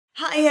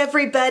Hi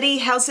everybody,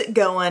 how's it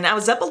going? I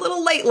was up a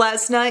little late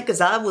last night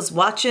because I was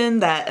watching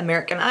that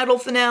American Idol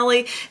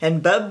finale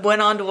and Bub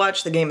went on to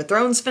watch the Game of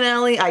Thrones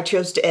finale. I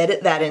chose to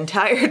edit that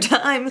entire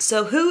time.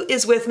 So who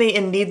is with me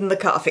in needing the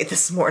coffee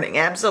this morning?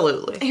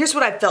 Absolutely. Here's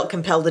what I felt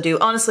compelled to do,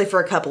 honestly, for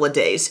a couple of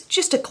days.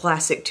 Just a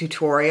classic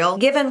tutorial.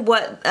 Given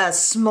what a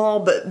small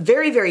but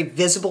very, very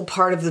visible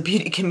part of the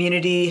beauty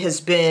community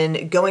has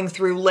been going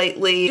through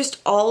lately, just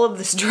all of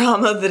this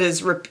drama that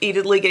is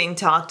repeatedly getting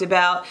talked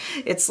about,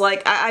 it's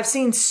like I've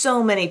seen so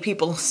many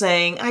people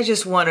saying, I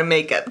just want a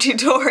makeup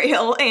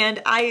tutorial,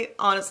 and I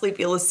honestly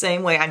feel the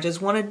same way. I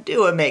just want to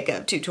do a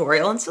makeup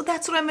tutorial, and so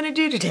that's what I'm going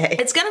to do today.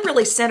 It's going to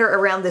really center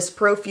around this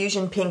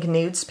Profusion Pink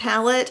Nudes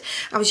palette.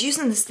 I was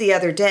using this the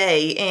other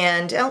day,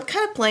 and I'm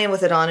kind of playing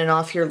with it on and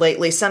off here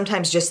lately,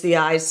 sometimes just the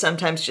eyes,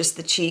 sometimes just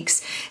the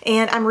cheeks,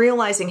 and I'm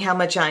realizing how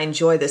much I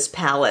enjoy this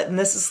palette, and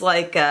this is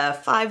like a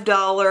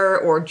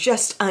 $5 or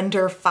just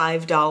under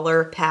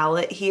 $5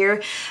 palette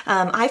here.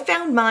 I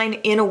found mine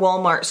in a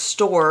Walmart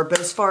store, but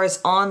as far as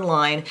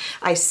online,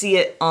 I see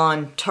it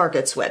on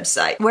Target's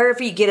website.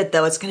 Wherever you get it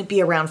though, it's going to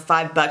be around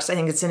 $5. I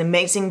think it's an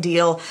amazing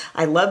deal.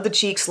 I love the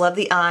cheeks, love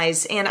the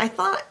eyes, and I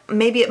thought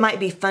maybe it might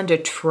be fun to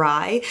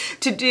try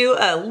to do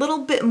a little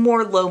bit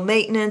more low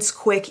maintenance,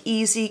 quick,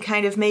 easy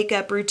kind of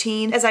makeup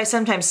routine. As I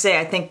sometimes say,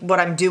 I think what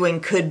I'm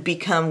doing could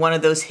become one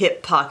of those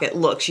hip pocket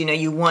looks. You know,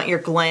 you want your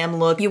glam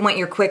look, you want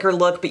your quicker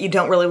look, but you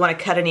don't really want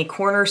to cut any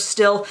corners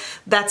still.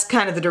 That's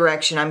kind of the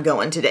direction I'm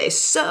going today.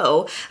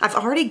 So I've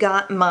already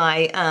got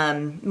my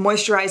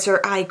moisturizer,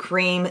 eye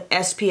cream,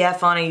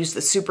 SPF on. I used the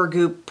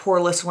Supergoop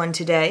poreless one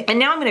today. And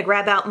now I'm going to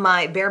grab out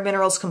my Bare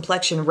Minerals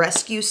Complexion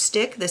Rescue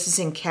Stick. This is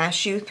in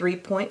Cashew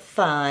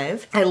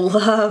 3.5. I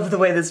love the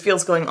way this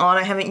feels going on.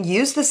 I haven't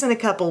used this in a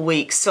couple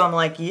weeks, so I'm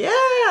like, yeah,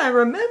 I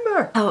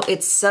remember. Oh,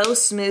 it's so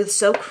smooth,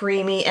 so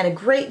creamy, and a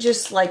great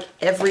just like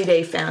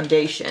everyday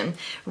foundation.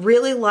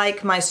 Really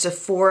like my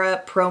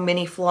Sephora Pro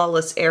Mini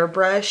Flawless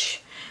Airbrush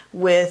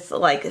with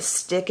like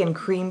stick and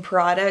cream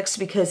products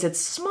because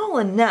it's small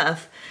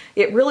enough.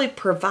 It really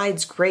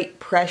provides great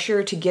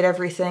pressure to get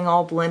everything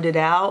all blended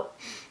out.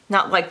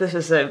 Not like this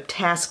is a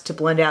task to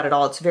blend out at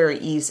all, it's very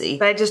easy.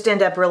 But I just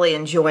end up really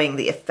enjoying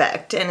the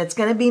effect. And it's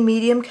gonna be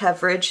medium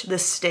coverage,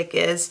 this stick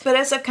is. But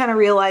as I've kind of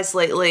realized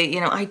lately, you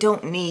know, I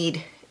don't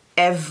need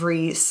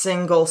every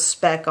single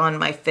speck on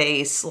my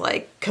face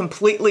like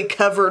completely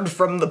covered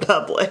from the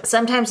public.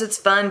 Sometimes it's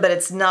fun, but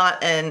it's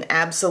not an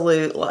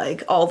absolute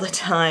like all the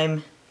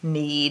time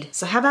need.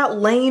 So how about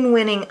Lane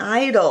winning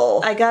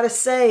Idol? I gotta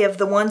say, of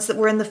the ones that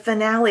were in the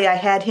finale, I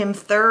had him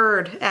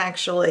third,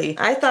 actually.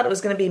 I thought it was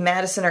gonna be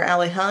Madison or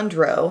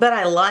Alejandro, but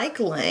I like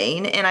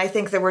Lane, and I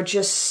think there were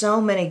just so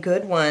many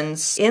good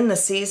ones in the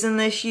season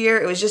this year.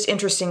 It was just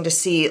interesting to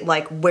see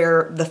like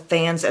where the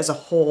fans as a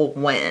whole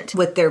went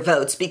with their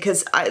votes,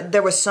 because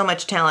there was so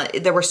much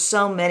talent. There were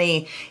so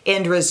many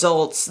end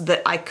results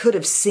that I could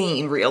have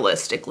seen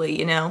realistically,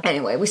 you know?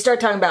 Anyway, we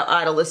start talking about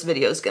Idol, this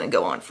video is gonna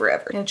go on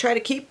forever. I'm gonna try to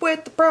keep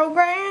with the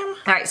program.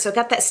 All right, so I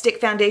got that stick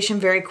foundation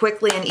very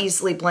quickly and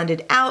easily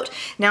blended out.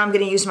 Now I'm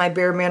going to use my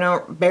Bare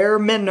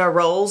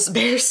Minerals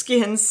Bare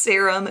Skin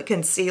Serum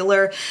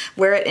Concealer.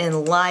 Wear it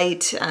in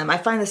light. I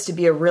find this to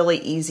be a really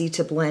easy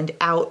to blend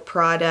out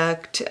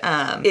product.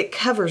 It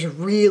covers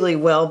really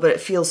well, but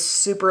it feels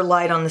super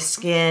light on the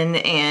skin,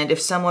 and if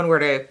someone were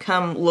to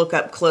come look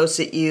up close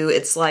at you,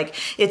 it's like,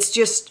 it's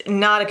just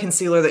not a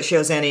concealer that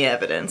shows any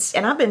evidence.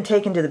 And I've been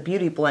taken to the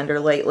beauty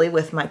blender lately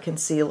with my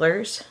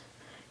concealers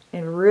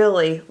and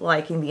really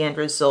liking the end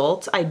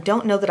result. I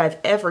don't know that I've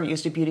ever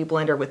used a beauty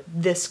blender with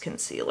this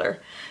concealer.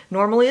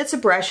 Normally it's a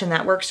brush and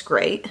that works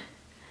great,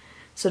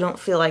 so don't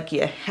feel like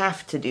you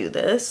have to do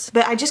this.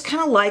 But I just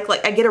kind of like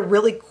I get a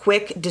really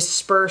quick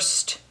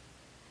dispersed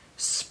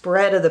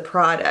spread of the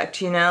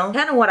product, you know?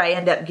 Kind of what I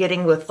end up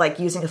getting with like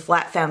using a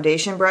flat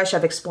foundation brush.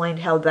 I've explained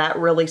how that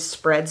really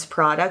spreads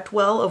product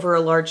well over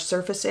a large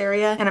surface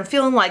area, and I'm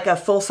feeling like a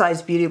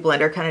full-size beauty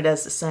blender kind of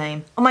does the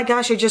same. Oh my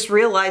gosh, I just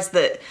realized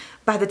that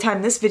by the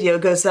time this video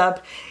goes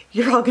up,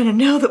 you're all gonna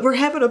know that we're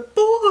having a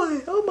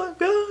boy. Oh my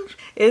gosh.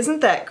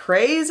 Isn't that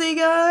crazy,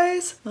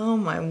 guys? Oh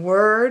my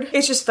word.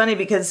 It's just funny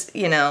because,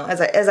 you know,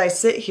 as I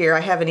sit here,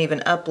 I haven't even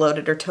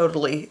uploaded or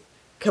totally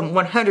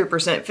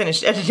 100%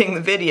 finished editing the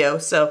video,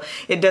 so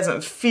it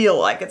doesn't feel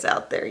like it's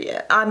out there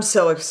yet. I'm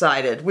so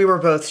excited. We were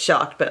both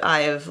shocked, but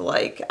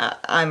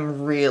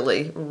I'm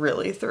really,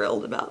 really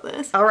thrilled about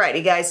this.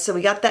 Alrighty guys, so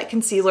we got that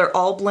concealer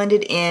all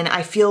blended in.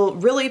 I feel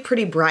really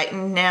pretty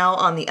brightened now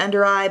on the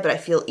under eye, but I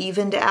feel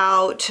evened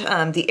out.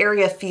 The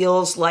area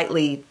feels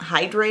lightly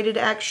hydrated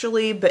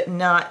actually, but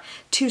not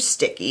too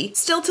sticky.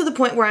 Still to the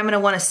point where I'm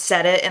gonna wanna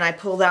set it, and I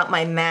pulled out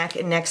my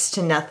MAC Next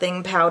to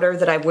Nothing powder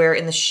that I wear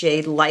in the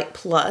shade Light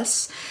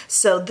Plus.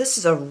 So this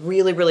is a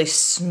really, really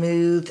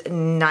smooth,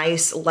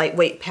 nice,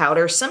 lightweight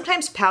powder.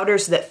 Sometimes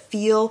powders that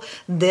feel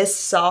this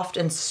soft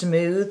and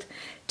smooth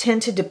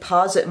tend to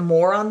deposit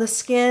more on the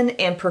skin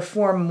and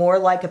perform more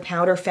like a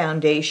powder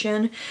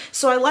foundation.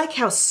 So I like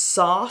how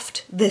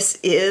soft this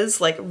is,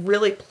 like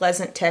really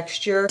pleasant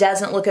texture.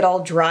 Doesn't look at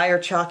all dry or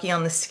chalky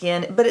on the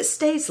skin, but it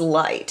stays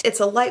light. It's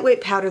a lightweight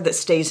powder that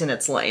stays in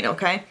its lane,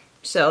 okay?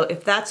 So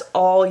if that's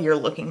all you're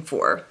looking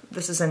for,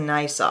 this is a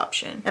nice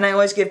option. And I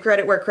always give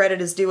credit where credit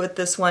is due with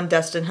this one.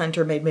 Dustin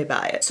Hunter made me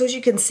buy it. So as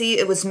you can see,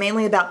 it was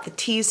mainly about the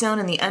T-zone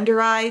and the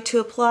under eye to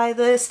apply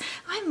this.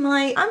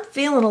 I'm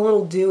feeling a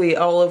little dewy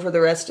all over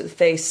the rest of the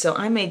face, so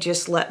I may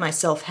just let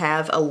myself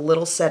have a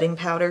little setting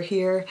powder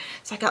here.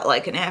 So I got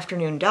like an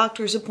afternoon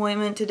doctor's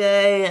appointment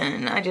today,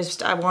 and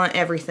I want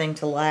everything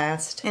to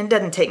last. And it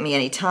doesn't take me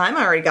any time.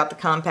 I already got the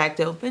compact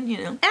open, you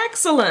know.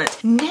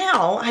 Excellent!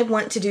 Now I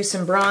want to do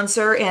some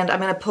bronzer, and I'm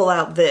gonna pull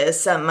out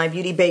this, my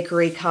Beauty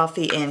Bakery Coffee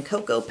and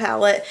Cocoa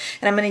palette,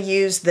 and I'm going to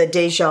use the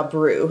Deja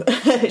Brew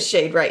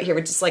shade right here,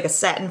 which is like a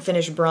satin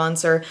finish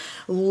bronzer.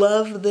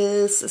 Love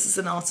this. This is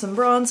an awesome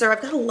bronzer.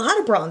 I've got a lot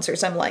of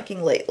bronzers I'm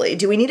liking lately.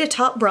 Do we need a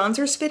top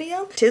bronzers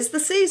video? 'Tis the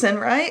season,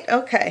 right?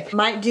 Okay.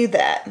 Might do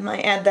that.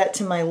 Might add that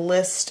to my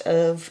list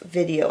of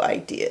video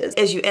ideas.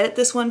 As you edit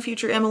this one,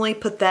 future Emily,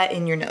 put that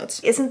in your notes.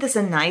 Isn't this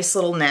a nice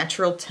little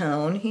natural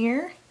tone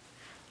here?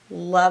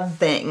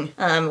 Loving.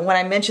 When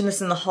I mentioned this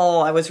in the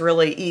haul, I was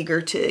really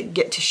eager to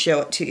get to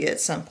show it to you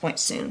at some point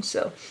soon.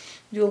 So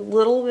do a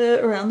little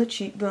bit around the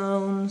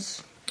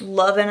cheekbones.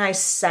 Love a nice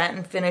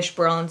satin finish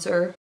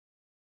bronzer.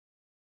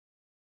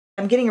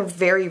 I'm getting a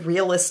very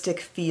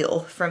realistic feel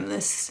from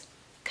this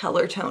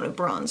color tone of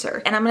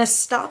bronzer. And I'm going to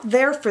stop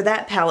there for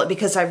that palette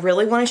because I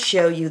really want to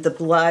show you the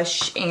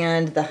blush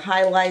and the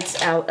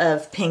highlights out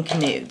of Pink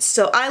Nudes.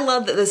 So I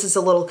love that this is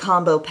a little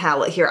combo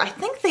palette here. I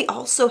think they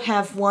also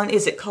have one,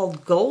 is it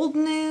called Gold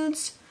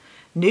Nudes?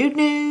 Nude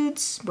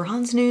Nudes?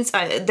 Bronze Nudes?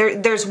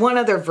 There's one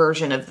other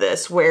version of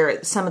this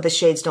where some of the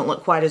shades don't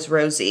look quite as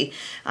rosy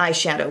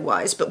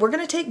eyeshadow-wise. But we're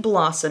going to take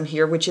Blossom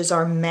here, which is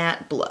our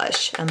matte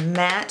blush. A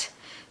matte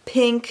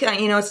pink,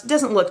 you know, it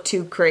doesn't look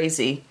too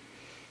crazy,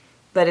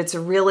 but it's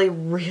really,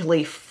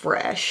 really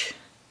fresh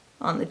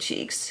on the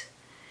cheeks.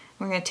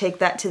 We're going to take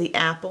that to the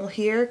apple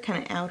here,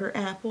 kind of outer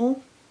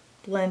apple,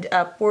 blend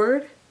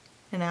upward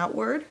and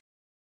outward.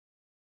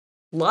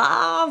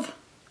 Love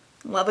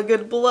a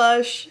good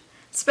blush,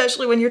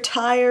 especially when you're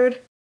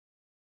tired.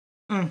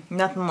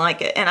 Nothing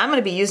like it. And I'm going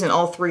to be using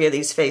all three of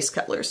these face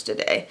colors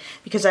today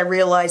because I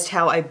realized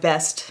how I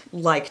best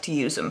like to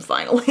use them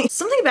finally.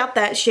 Something about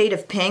that shade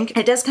of pink,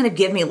 it does kind of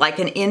give me like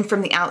an in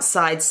from the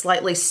outside,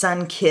 slightly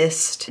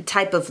sun-kissed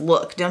type of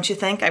look, don't you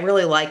think? I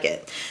really like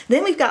it.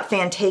 Then we've got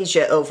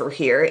Fantasia over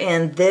here,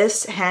 and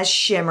this has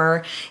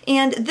shimmer,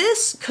 and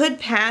this could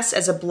pass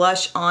as a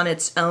blush on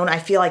its own. I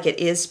feel like it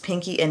is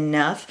pinky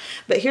enough,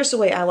 but here's the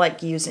way I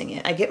like using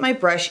it. I get my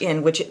brush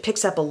in, which it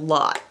picks up a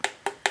lot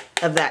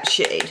of that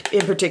shade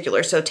in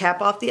particular. So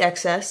tap off the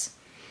excess,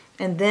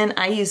 and then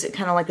I use it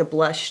kind of like a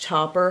blush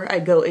topper. I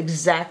go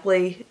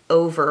exactly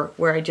over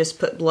where I just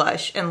put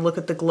blush, and look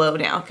at the glow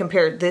now.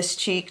 Compare this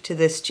cheek to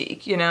this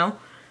cheek, you know?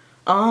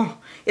 Oh,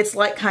 it's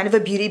like kind of a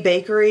Beauty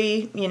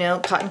Bakery, you know,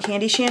 cotton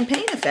candy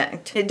champagne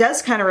effect. It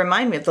does kind of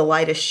remind me of the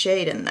lightest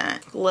shade in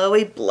that.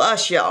 Glowy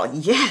blush, y'all.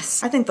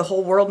 Yes! I think the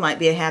whole world might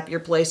be a happier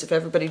place if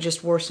everybody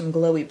just wore some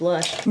glowy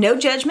blush. No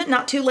judgment,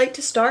 not too late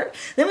to start.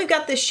 Then we've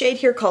got this shade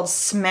here called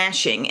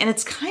Smashing, and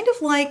it's kind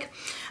of like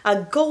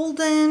a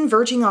golden,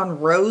 verging on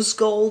rose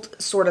gold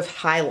sort of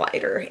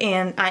highlighter.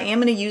 And I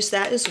am going to use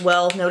that as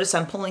well. Notice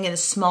I'm pulling in a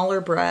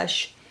smaller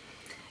brush.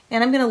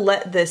 And I'm going to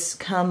let this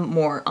come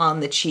more on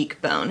the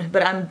cheekbone,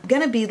 but I'm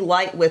going to be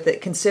light with it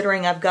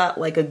considering I've got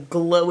like a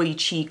glowy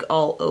cheek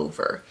all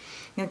over.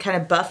 I'm going to kind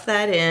of buff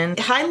that in.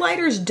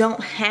 Highlighters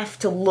don't have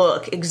to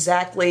look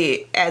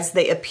exactly as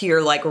they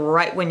appear, like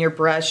right when your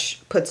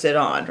brush puts it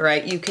on,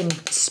 right? You can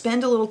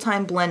spend a little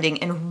time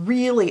blending and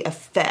really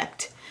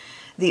affect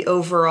the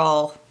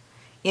overall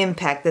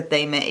impact that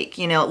they make.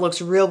 You know, it looks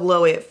real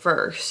glowy at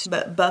first,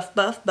 but buff,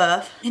 buff,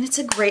 buff, and it's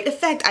a great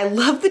effect. I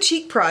love the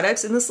cheek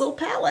products in this little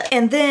palette.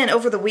 And then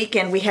over the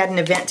weekend, we had an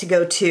event to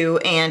go to,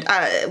 and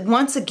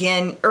once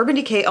again, Urban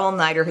Decay All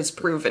Nighter has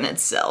proven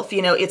itself.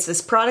 You know, it's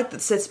this product that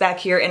sits back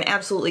here, and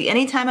absolutely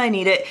anytime I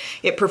need it,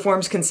 it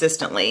performs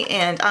consistently.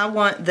 And I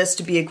want this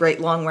to be a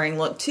great long-wearing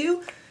look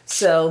too,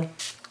 so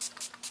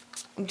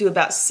do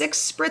about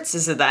 6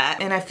 spritzes of that,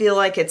 and I feel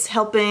like it's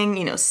helping,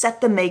 you know,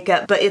 set the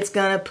makeup, but it's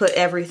gonna put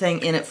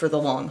everything in it for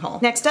the long haul.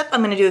 Next up,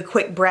 I'm gonna do a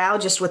quick brow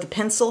just with a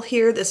pencil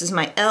here. This is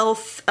my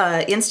e.l.f.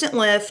 Instant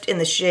Lift in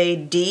the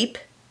shade Deep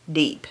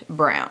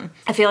Brown.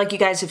 I feel like you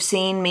guys have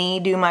seen me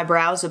do my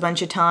brows a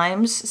bunch of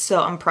times,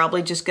 so I'm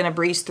probably just gonna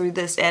breeze through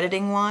this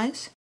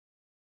editing-wise.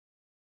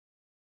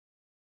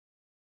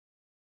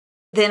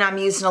 Then I'm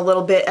using a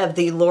little bit of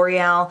the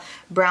L'Oreal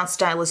Brown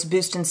Stylist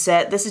Boost and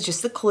Set. This is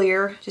just the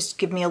clear, just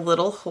give me a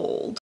little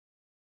hold.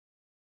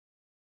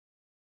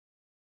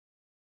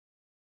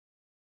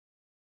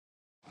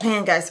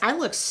 Man, guys, I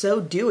look so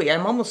dewy.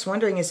 I'm almost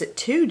wondering, is it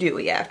too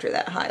dewy after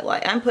that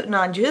highlight? I'm putting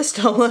on just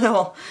a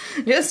little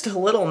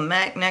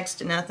MAC next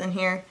to nothing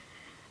here,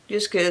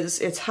 just because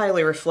it's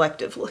highly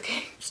reflective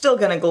looking. Still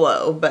gonna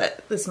glow,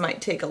 but this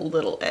might take a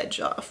little edge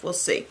off. We'll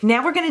see.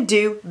 Now we're gonna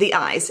do the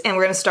eyes, and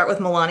we're gonna start with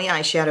Milani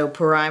eyeshadow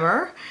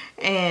primer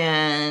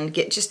and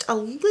get just a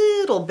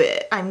little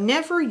bit. I'm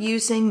never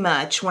using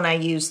much when I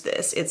use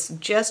this. It's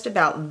just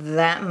about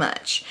that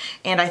much.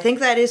 And I think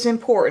that is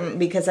important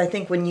because I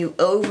think when you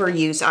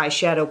overuse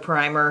eyeshadow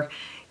primer,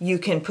 you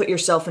can put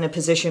yourself in a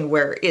position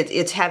where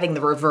it's having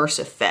the reverse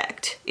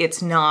effect.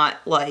 It's not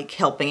like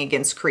helping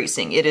against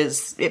creasing.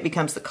 It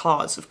becomes the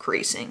cause of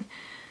creasing.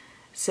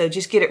 So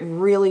just get it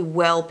really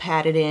well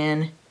patted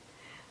in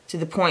to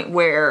the point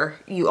where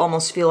you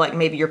almost feel like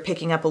maybe you're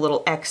picking up a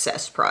little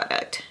excess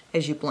product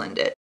as you blend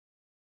it.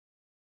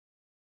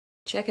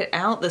 Check it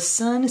out, the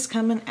sun is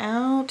coming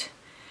out.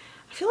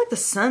 I feel like the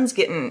sun's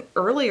getting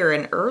earlier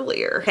and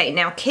earlier. Okay,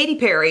 now Katy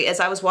Perry,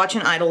 as I was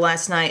watching Idol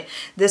last night,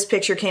 this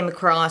picture came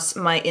across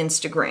my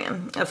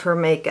Instagram of her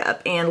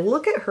makeup, and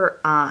look at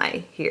her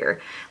eye here.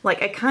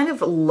 Like, I kind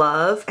of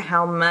love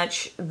how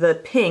much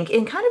the pink,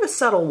 in kind of a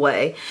subtle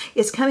way,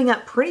 is coming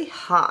up pretty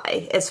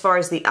high as far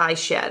as the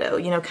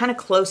eyeshadow, you know, kind of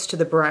close to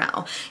the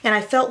brow. And I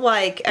felt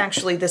like,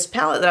 actually, this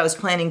palette that I was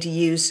planning to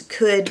use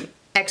could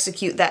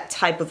execute that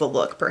type of a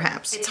look,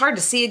 perhaps. It's hard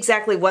to see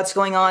exactly what's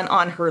going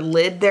on her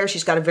lid there.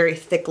 She's got a very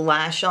thick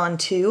lash on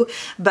too,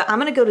 but I'm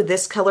gonna go to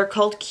this color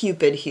called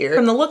Cupid here.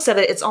 From the looks of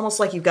it, it's almost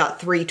like you've got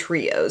 3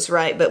 trios,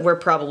 right? But we're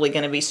probably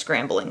gonna be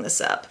scrambling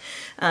this up.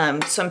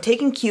 So I'm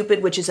taking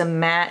Cupid, which is a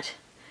matte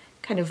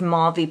kind of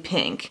mauve-y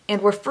pink.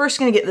 And we're first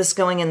gonna get this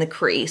going in the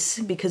crease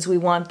because we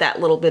want that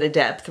little bit of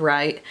depth,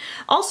 right?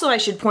 Also, I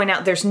should point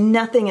out there's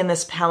nothing in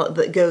this palette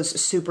that goes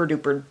super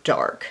duper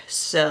dark.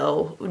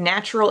 So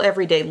natural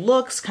everyday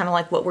looks, kind of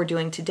like what we're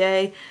doing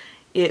today,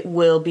 it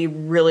will be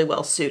really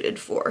well suited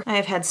for. I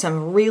have had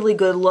some really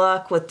good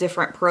luck with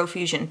different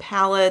Profusion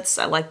palettes.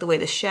 I like the way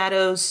the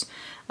shadows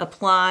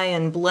apply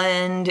and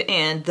blend,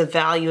 and the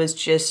value is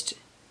just,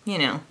 you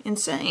know,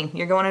 insane.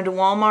 You're going into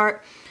Walmart,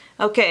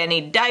 okay, I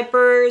need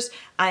diapers,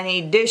 I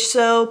need dish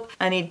soap,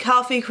 I need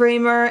coffee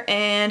creamer,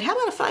 and how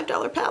about a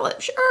 $5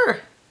 palette? Sure,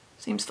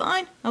 seems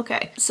fine.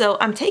 Okay, so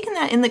I'm taking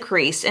that in the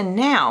crease, and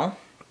now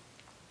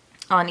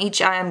on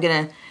each eye I'm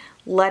gonna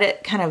let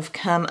it kind of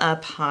come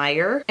up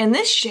higher. And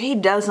this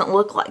shade doesn't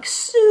look like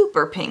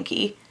super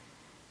pinky,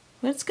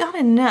 but it's got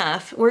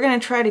enough. We're gonna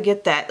try to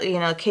get that, you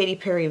know, Katy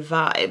Perry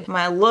vibe.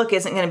 My look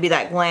isn't gonna be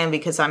that glam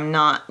because I'm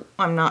not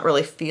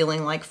really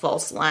feeling like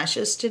false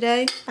lashes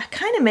today. I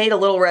kind of made a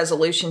little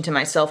resolution to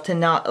myself to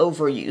not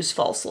overuse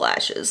false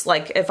lashes.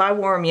 Like, if I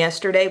wore them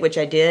yesterday, which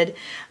I did,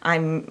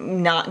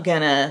 I'm not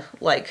gonna,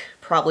 like,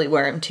 probably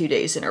wear them 2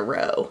 days in a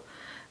row.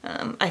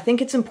 I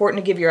think it's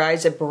important to give your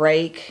eyes a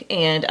break,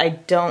 and I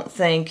don't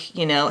think,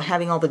 you know,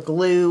 having all the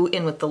glue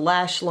in with the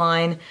lash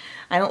line,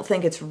 I don't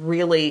think it's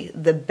really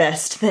the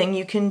best thing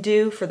you can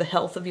do for the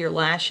health of your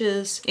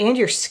lashes and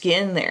your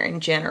skin there in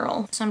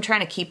general. So I'm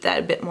trying to keep that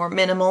a bit more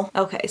minimal.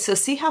 Okay, so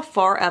see how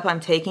far up I'm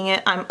taking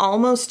it? I'm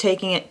almost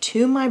taking it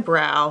to my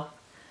brow,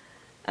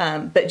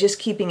 but just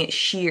keeping it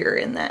sheer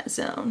in that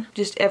zone.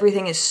 Just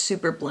everything is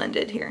super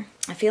blended here.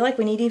 I feel like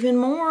we need even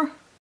more.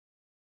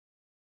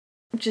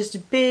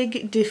 Just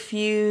big,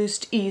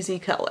 diffused, easy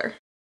color.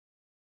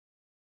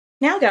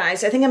 Now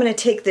guys, I think I'm going to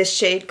take this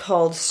shade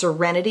called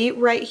Serenity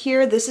right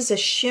here. This is a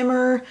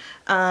shimmer,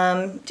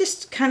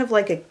 just kind of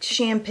like a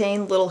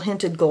champagne little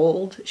hinted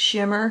gold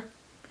shimmer.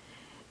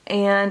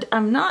 And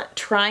I'm not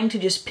trying to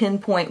just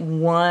pinpoint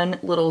one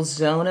little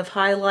zone of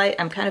highlight.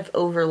 I'm kind of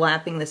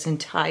overlapping this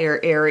entire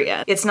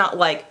area. It's not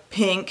like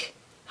pink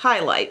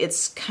highlight.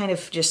 It's kind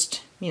of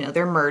just, you know,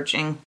 they're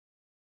merging.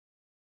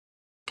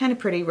 Kind of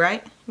pretty,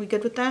 right? We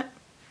good with that?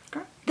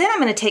 Then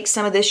I'm going to take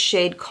some of this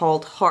shade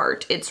called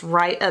Heart. It's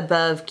right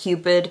above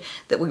Cupid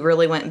that we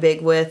really went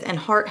big with, and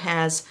Heart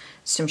has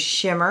some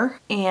shimmer,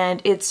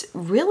 and it's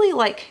really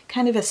like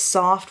kind of a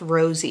soft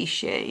rosy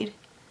shade.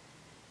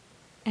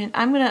 And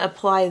I'm going to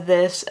apply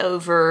this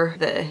over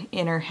the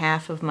inner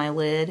half of my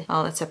lid.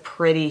 Oh, that's a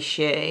pretty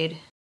shade.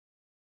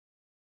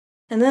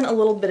 And then a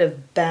little bit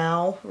of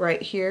bow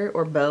right here,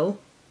 or bow,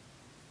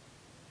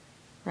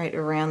 right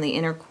around the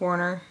inner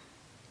corner.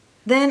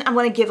 Then I'm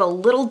going to give a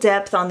little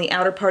depth on the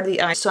outer part of the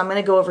eye, so I'm going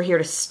to go over here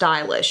to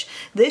Stylish.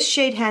 This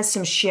shade has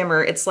some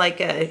shimmer. It's like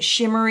a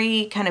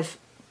shimmery kind of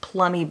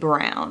plummy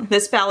brown.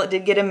 This palette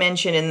did get a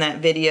mention in that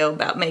video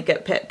about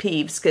makeup pet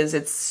peeves because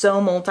it's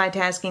so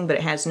multitasking, but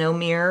it has no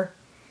mirror.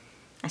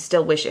 I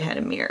still wish it had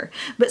a mirror.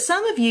 But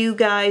some of you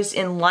guys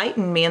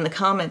enlighten me in the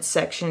comments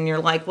section, and you're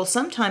like, well,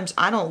 sometimes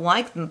I don't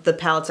like the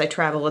palettes I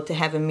travel with to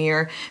have a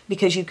mirror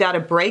because you've got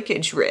a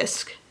breakage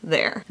risk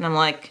there. And I'm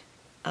like,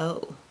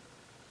 oh.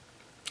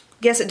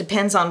 Guess it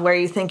depends on where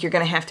you think you're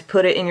going to have to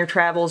put it in your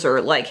travels, or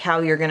like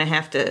how you're going to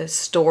have to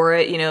store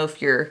it, you know,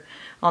 if you're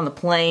on the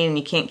plane and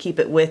you can't keep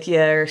it with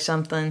you or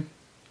something.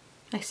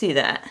 I see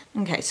that.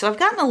 Okay, so I've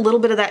gotten a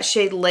little bit of that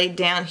shade laid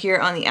down here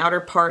on the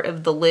outer part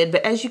of the lid,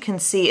 but as you can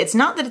see, it's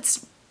not that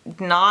it's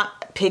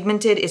not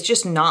pigmented, it's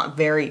just not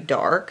very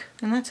dark,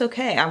 and that's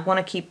okay. I want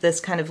to keep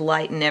this kind of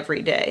light and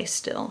everyday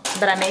still.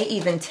 But I may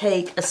even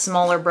take a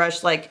smaller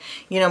brush, like,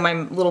 you know, my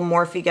little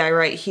Morphe guy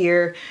right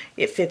here.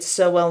 It fits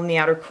so well in the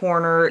outer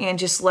corner, and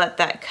just let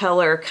that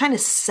color kind of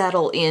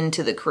settle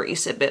into the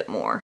crease a bit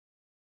more.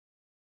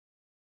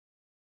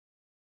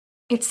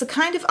 It's the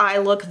kind of eye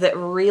look that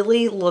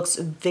really looks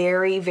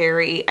very,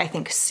 very, I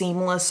think,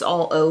 seamless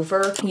all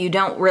over. You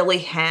don't really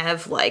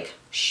have like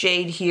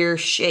shade here,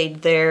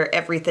 shade there,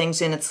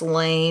 everything's in its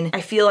lane. I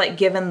feel like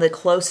given the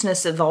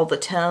closeness of all the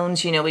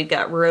tones, you know, we've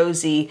got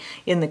rosy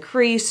in the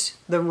crease,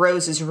 the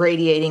rose is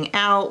radiating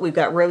out, we've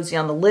got rosy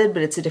on the lid,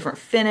 but it's a different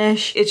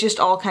finish. It's just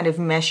all kind of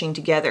meshing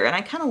together, and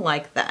I kind of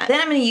like that. Then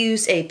I'm gonna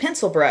use a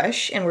pencil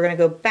brush, and we're gonna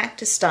go back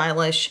to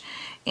Stylish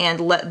and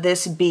let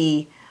this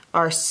be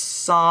our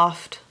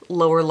soft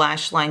lower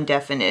lash line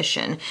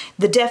definition.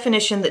 The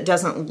definition that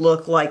doesn't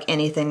look like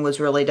anything was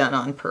really done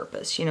on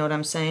purpose. You know what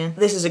I'm saying?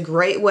 This is a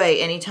great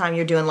way anytime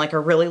you're doing like a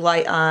really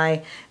light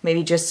eye,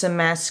 maybe just some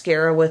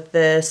mascara with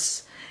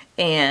this,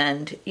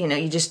 and you know,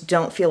 you just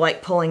don't feel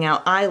like pulling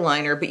out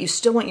eyeliner, but you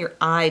still want your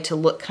eye to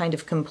look kind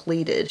of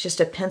completed. Just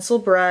a pencil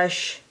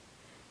brush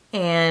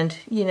and,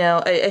 you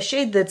know, a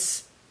shade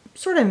that's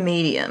sort of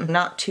medium,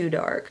 not too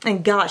dark.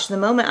 And gosh, the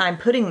moment I'm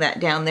putting that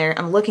down there,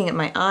 I'm looking at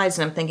my eyes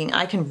and I'm thinking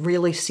I can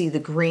really see the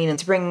green.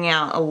 It's bringing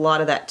out a lot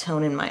of that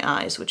tone in my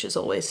eyes, which is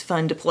always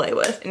fun to play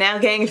with. Now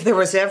gang, if there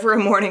was ever a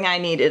morning I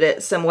needed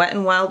it, some Wet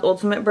n Wild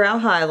Ultimate Brow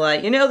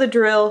Highlight. You know the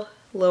drill.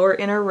 Lower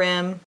inner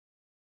rim.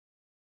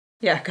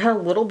 Yeah, got a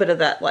little bit of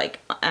that like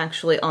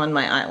actually on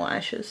my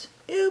eyelashes.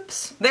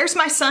 Oops. There's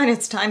my sign.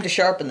 It's time to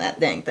sharpen that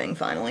dang thing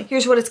finally.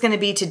 Here's what it's going to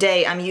be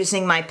today. I'm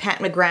using my Pat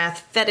McGrath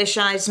Fetish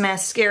Eyes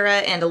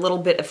mascara and a little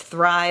bit of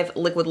Thrive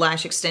liquid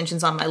lash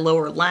extensions on my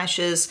lower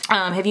lashes.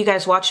 Have you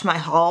guys watched my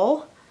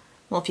haul?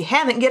 Well, if you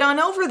haven't, get on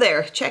over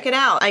there. Check it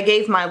out. I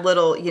gave my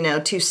little, you know,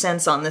 2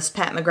 cents on this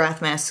Pat McGrath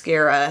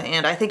mascara,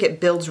 and I think it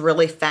builds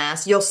really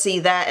fast. You'll see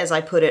that as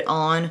I put it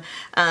on.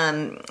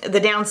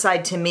 The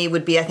downside to me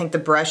would be I think the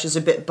brush is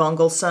a bit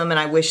bunglesome, and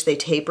I wish they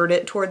tapered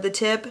it toward the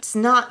tip. It's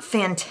not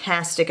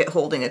fantastic at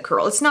holding a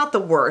curl. It's not the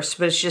worst,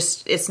 but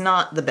it's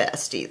not the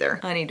best either.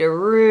 I need to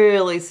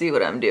really see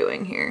what I'm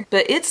doing here.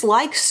 But it's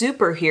like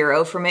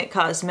Superhero from IT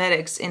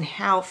Cosmetics in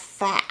how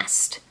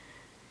fast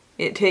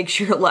it takes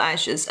your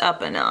lashes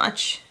up a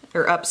notch,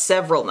 or up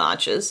several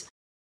notches.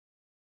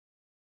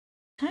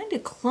 Kind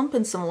of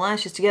clumping some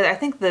lashes together. I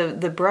think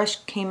the brush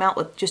came out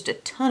with just a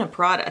ton of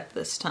product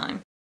this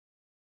time.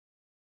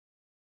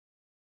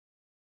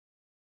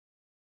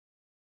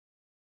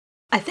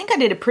 I think I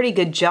did a pretty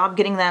good job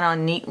getting that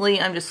on neatly.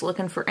 I'm just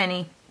looking for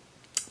any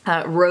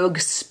rogue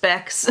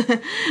specks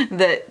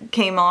that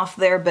came off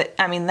there, but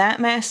I mean that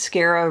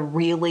mascara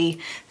really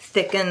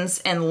thickens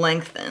and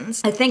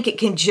lengthens. I think it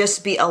can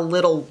just be a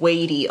little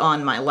weighty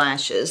on my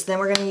lashes. Then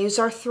we're gonna use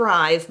our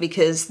Thrive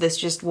because this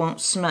just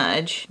won't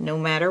smudge no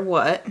matter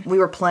what. We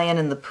were playing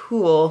in the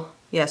pool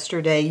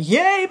yesterday.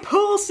 Yay,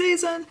 pool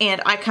season!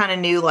 And I kind of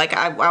knew like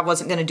I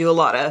wasn't gonna do a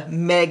lot of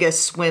mega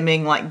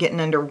swimming, like getting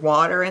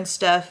underwater and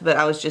stuff, but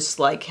I was just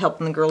like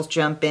helping the girls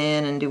jump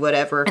in and do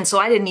whatever. And so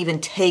I didn't even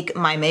take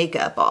my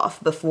makeup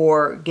off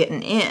before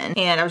getting in.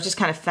 And I was just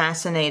kind of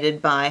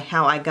fascinated by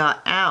how I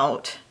got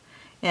out.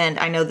 And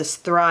I know this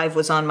Thrive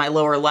was on my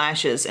lower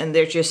lashes, and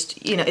they're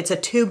just, you know, it's a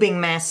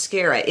tubing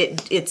mascara.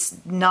 It's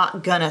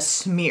not gonna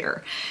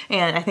smear.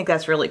 And I think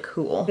that's really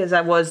cool because I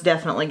was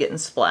definitely getting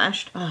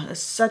splashed. Oh, it's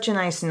such a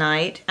nice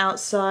night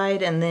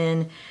outside. And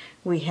then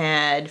we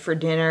had for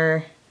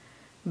dinner,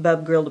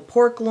 Bub grilled a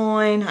pork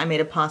loin. I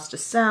made a pasta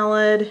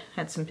salad,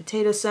 had some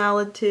potato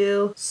salad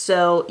too.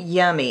 So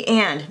yummy.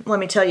 And let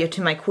me tell you,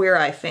 to my Queer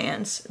Eye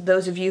fans,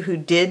 those of you who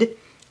did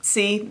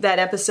see that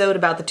episode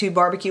about the 2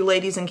 barbecue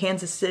ladies in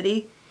Kansas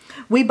City,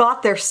 we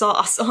bought their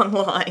sauce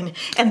online,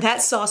 and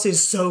that sauce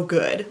is so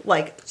good,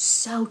 like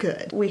so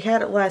good. We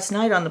had it last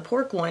night on the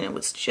pork loin. It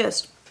was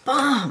just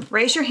bomb.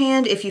 Raise your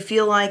hand if you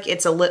feel like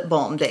it's a lip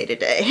balm day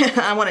today.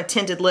 I want a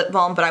tinted lip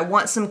balm, but I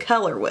want some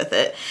color with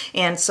it.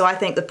 And so I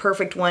think the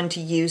perfect one to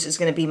use is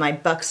gonna be my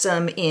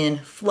Buxom in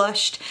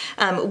Flushed.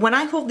 When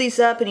I hold these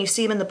up and you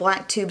see them in the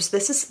black tubes,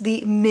 this is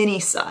the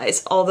mini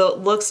size, although it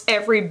looks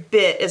every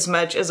bit as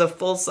much as a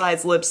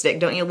full-size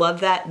lipstick. Don't you love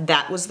that?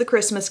 That was the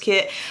Christmas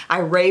kit. I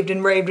raved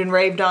and raved and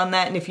raved on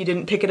that, and if you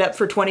didn't pick it up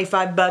for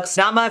 25 bucks,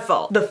 not my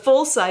fault. The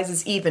full size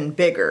is even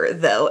bigger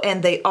though,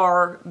 and they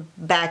are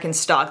back in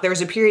stock. There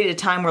was a period of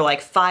time where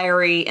like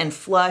Fiery and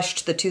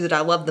Flushed, the 2 that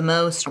I love the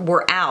most,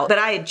 were out, but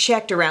I had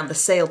checked around the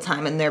sale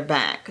time and they're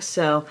back.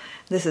 So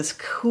this is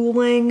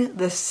cooling.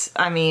 This,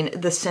 I mean,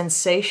 the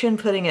sensation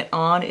putting it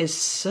on is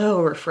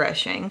so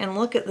refreshing. And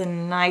look at the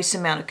nice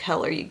amount of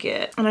color you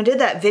get. And I did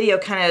that video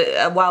kind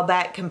of a while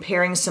back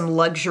comparing some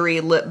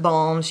luxury lip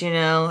balms, you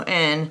know,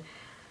 and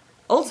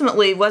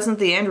ultimately, wasn't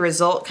the end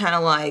result kind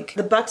of like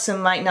the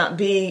Buxom might not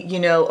be, you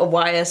know, a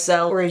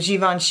YSL or a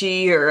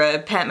Givenchy or a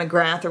Pat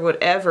McGrath or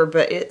whatever,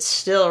 but it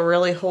still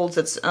really holds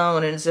its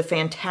own and is a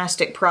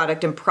fantastic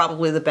product and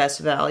probably the best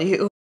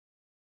value.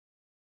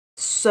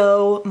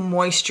 So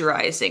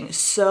moisturizing,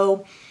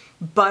 so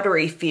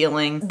buttery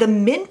feeling. The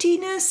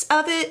mintiness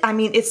of it, I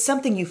mean, it's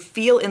something you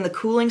feel in the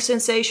cooling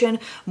sensation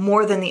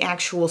more than the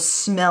actual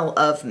smell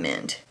of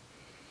mint.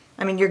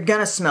 I mean, you're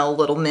gonna smell a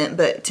little mint,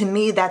 but to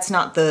me, that's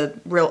not the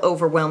real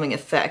overwhelming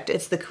effect.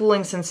 It's the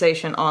cooling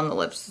sensation on the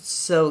lips. It's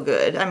so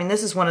good. I mean,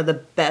 this is one of the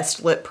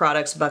best lip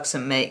products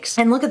Buxom makes.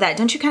 And look at that.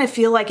 Don't you kind of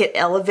feel like it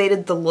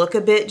elevated the look a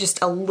bit? Just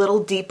a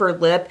little deeper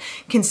lip,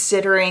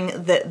 considering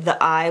that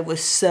the eye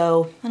was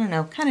so, I don't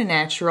know, kind of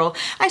natural.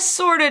 I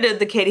sort of did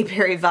the Katy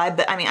Perry vibe,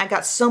 but I mean, I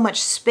got so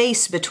much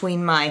space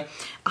between my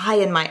eye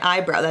and my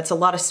eyebrow. That's a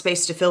lot of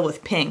space to fill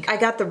with pink. I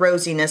got the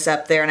rosiness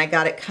up there and I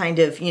got it kind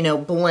of, you know,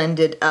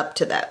 blended up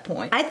to that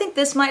point. I think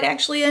this might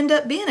actually end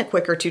up being a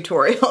quicker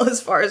tutorial as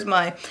far as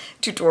my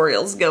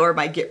tutorials go, or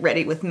my get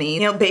ready with me. You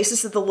know,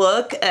 basis of the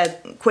look, a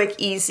quick,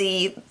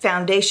 easy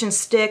foundation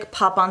stick,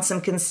 pop on some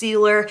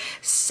concealer,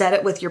 set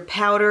it with your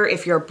powder.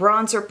 If you're a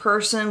bronzer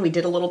person, we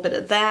did a little bit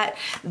of that.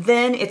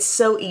 Then it's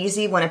so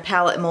easy when a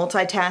palette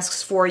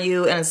multitasks for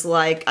you and it's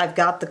like, I've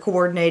got the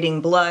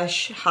coordinating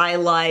blush,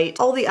 highlight,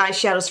 all the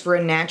eyeshadows for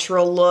a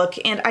natural look.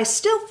 And I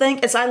still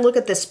think, as I look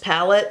at this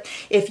palette,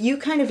 if you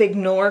kind of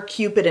ignore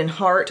Cupid and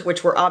Heart,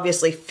 which were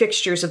obviously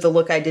fixtures of the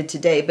look I did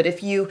today, but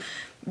if you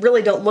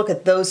really don't look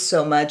at those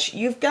so much,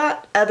 you've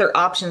got other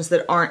options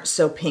that aren't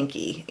so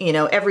pinky. You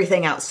know,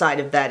 everything outside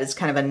of that is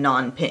kind of a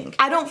non-pink.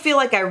 I don't feel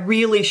like I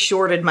really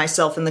shorted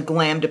myself in the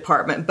glam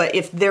department, but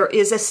if there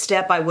is a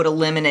step I would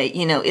eliminate,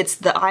 you know, it's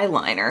the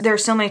eyeliner. There are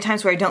so many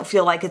times where I don't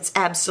feel like it's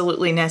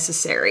absolutely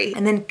necessary.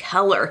 And then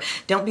color.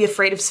 Don't be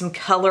afraid of some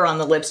color on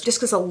the lips, just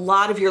because a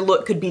lot of your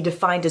look could be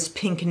defined as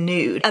pink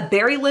nude. A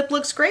berry lip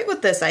looks great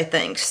with this, I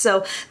think.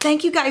 So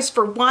thank you guys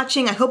for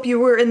watching. I hope you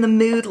were in the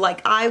mood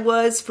like I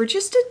was for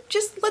just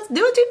let's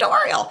do a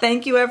tutorial.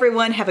 Thank you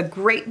everyone. Have a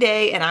great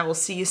day and I will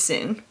see you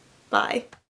soon. Bye.